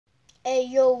Hey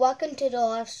yo, welcome to the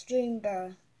live stream,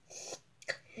 bro.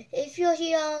 If you're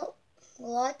here,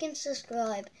 like and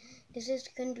subscribe. This is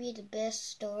gonna be the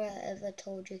best story I ever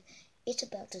told you. It's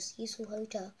about the Cecil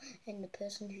Hotel and the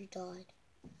person who died.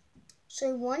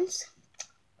 So once,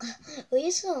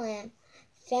 Lisa Lamb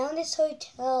found this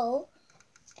hotel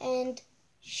and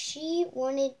she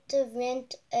wanted to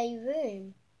rent a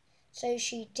room. So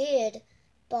she did,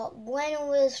 but when it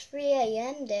was 3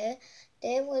 a.m. there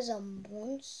was a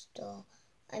monster.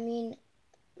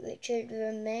 Richard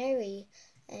Ramirez,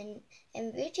 and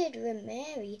Richard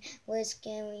Ramirez was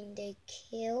going to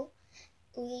kill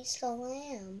Lisa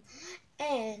Lamb,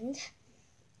 and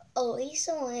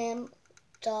Lisa Lamb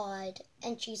died,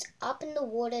 and she's up in the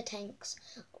water tanks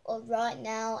right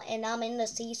now, and I'm in the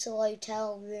Cecil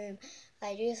Hotel room.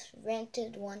 I just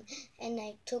rented one, and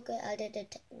I took it out of the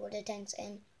water tanks,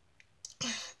 and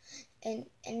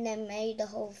then made the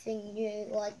whole thing new,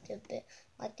 like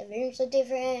the rooms are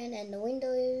different, and the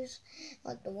windows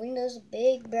are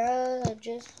big, bro.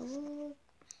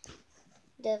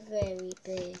 They're very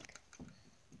big.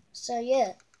 So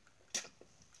yeah.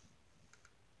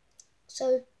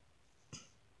 So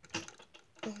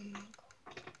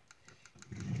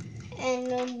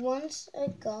and once a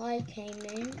guy came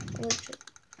in,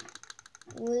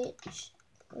 which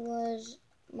was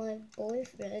my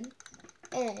boyfriend,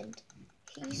 and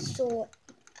he saw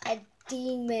a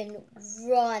demon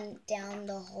run down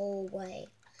the hallway.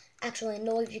 Actually,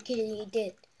 no, if you're kidding, he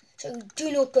did. So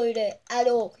do not go there at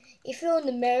all. If you're in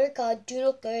America, do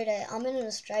not go there. I'm in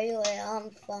Australia,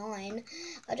 I'm fine.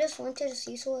 I just went to the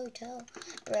Cecil Hotel.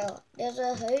 Bro, there's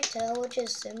a hotel which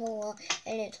is similar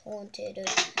and it's haunted.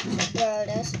 So, bro,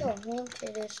 that's the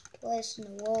hauntedest place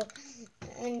in the world.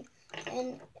 And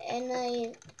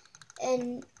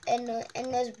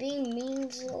there's being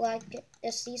memes like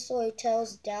the Cecil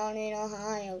Hotel's down in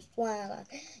Ohio. Like,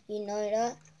 you know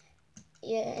that?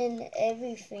 Yeah, and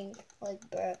everything, like,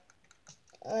 bro,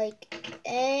 like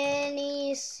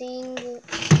any single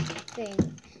thing.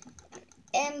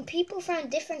 And people from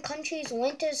different countries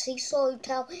went to the Cecil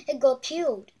Hotel and got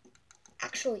killed.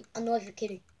 Actually, I'm not even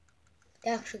kidding.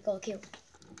 They actually got killed.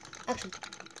 Actually,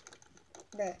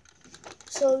 bro.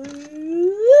 So,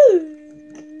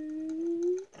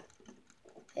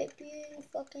 hope you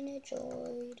fucking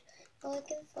enjoyed.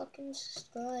 Like and fucking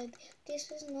subscribe.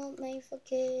 This is not made for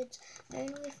kids,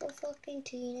 only for fucking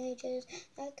teenagers.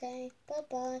 Okay, bye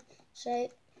bye. So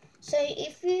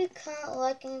if you can't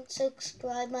like and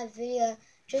subscribe my video,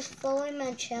 just follow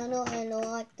my channel and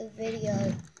like the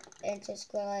video and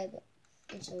subscribe.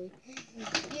 I'm sorry.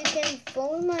 You can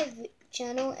follow my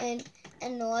channel and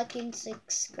like and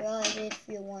subscribe if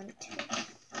you want to.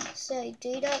 So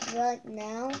do that right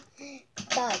now.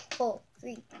 5, 4,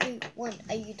 3, 2, 1.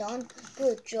 Are you done?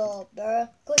 Good job, bro.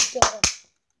 Good job.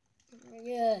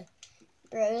 Yeah.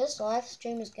 Bro, this live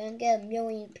stream is gonna get 1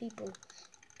 million people.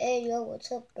 Hey, yo,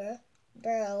 what's up, bro?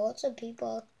 Bro, lots of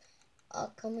people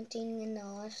are commenting in the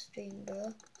live stream,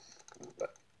 bro.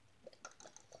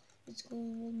 It's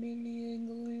going 1 million,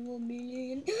 going 1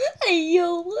 million. Hey,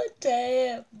 yo, what the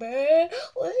hell, bro?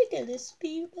 Look at this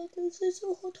people. This is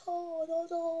so hot.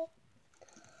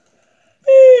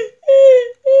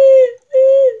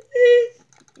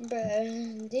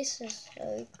 Bruh, this is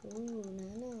so cool.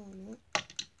 No.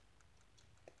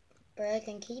 Bruh, I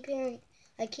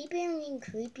keep hearing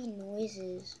creepy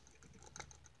noises.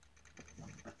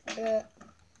 Bruh,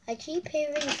 I keep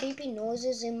hearing creepy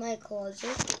noises in my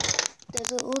closet.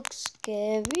 Does it look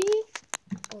scary?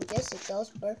 Oh, yes it does,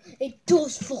 bro. It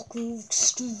does fucking look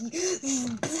scary.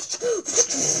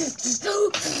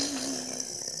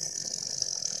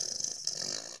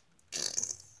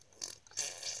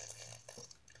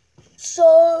 So,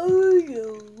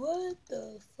 yo, what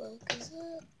the fuck is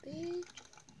up, bitch?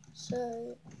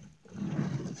 So,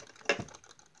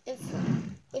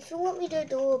 if you want me to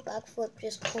do a backflip,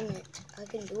 just comment. I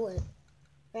can do it.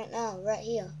 Right now, right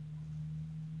here.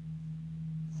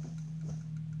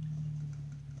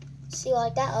 See,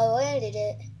 like that, I landed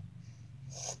it.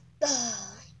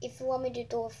 If you want me to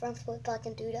do a front flip, I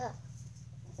can do that.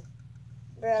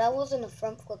 Bro, that wasn't a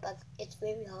front flip. It's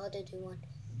very hard to do one.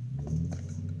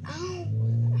 Ow,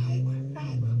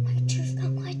 my tooth.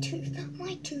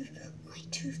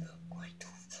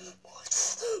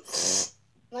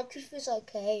 My tooth is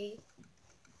okay.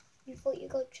 You thought you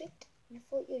got tricked? You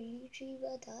thought your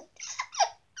YouTuber died?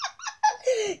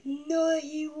 No,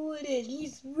 he wouldn't.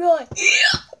 He's right.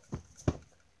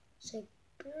 So,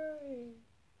 bro.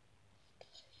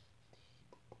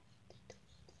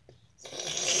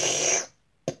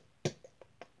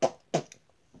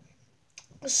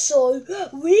 So,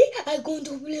 we are going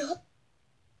to play.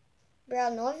 Bro,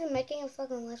 I'm not even making a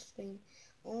fucking live stream.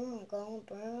 Oh my god,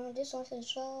 bro, this doesn't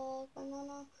suck.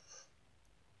 No.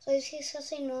 So he's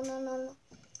saying no.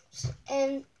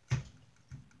 And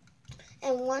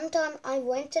one time I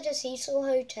went to the Cecil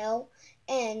Hotel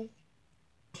and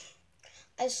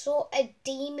I saw a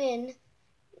demon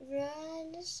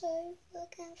run so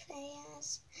fucking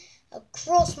fast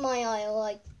across my eye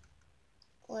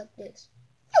like this.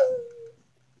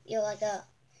 Yeah, like that.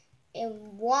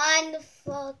 In one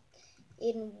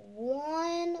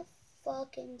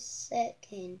fucking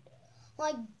second.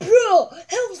 Like, bro,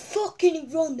 how the fuck can he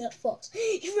run that fast?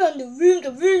 He ran the room,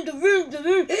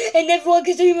 and everyone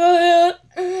can see my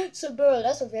hair. So, bro,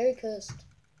 that's a very cursed.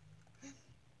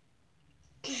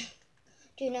 Do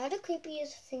you know the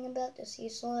creepiest thing about the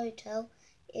Cecil Hotel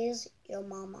is your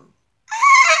mama?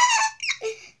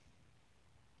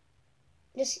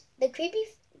 The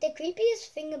creepiest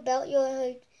thing about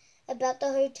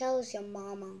the hotel is your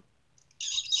mama.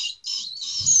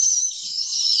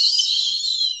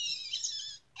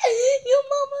 Your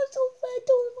mama's so fat.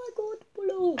 Oh my god,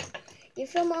 bro.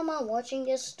 If your mama watching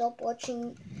this, stop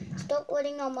letting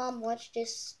your mom watch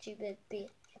this stupid bitch.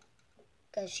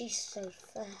 Cause she's so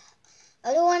fat.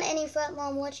 I don't want any fat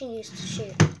mom watching this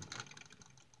shit.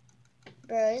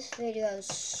 Bro, this video is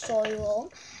so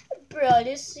long. Bro,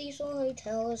 this Cecil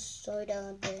Hotel is so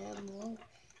damn long.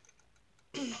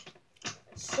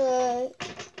 So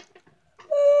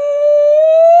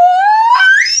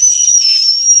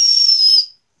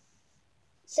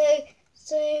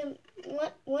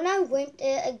when I went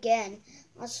there again,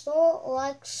 I saw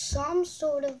like some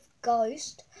sort of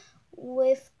ghost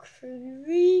with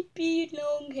creepy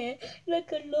long hair,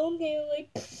 like a long hair like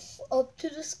up to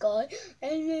the sky,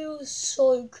 and it was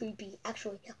so creepy.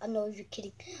 Actually, I'm not even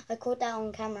kidding. I caught that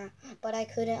on camera, but I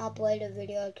couldn't upload the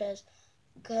video because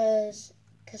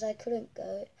I couldn't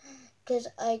go. Because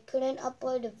I couldn't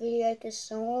upload the video because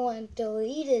someone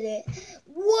deleted it.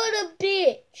 What a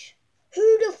bitch!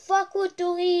 Who the fuck would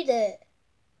delete it?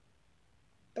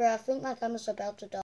 Bro, I think my camera's about to die.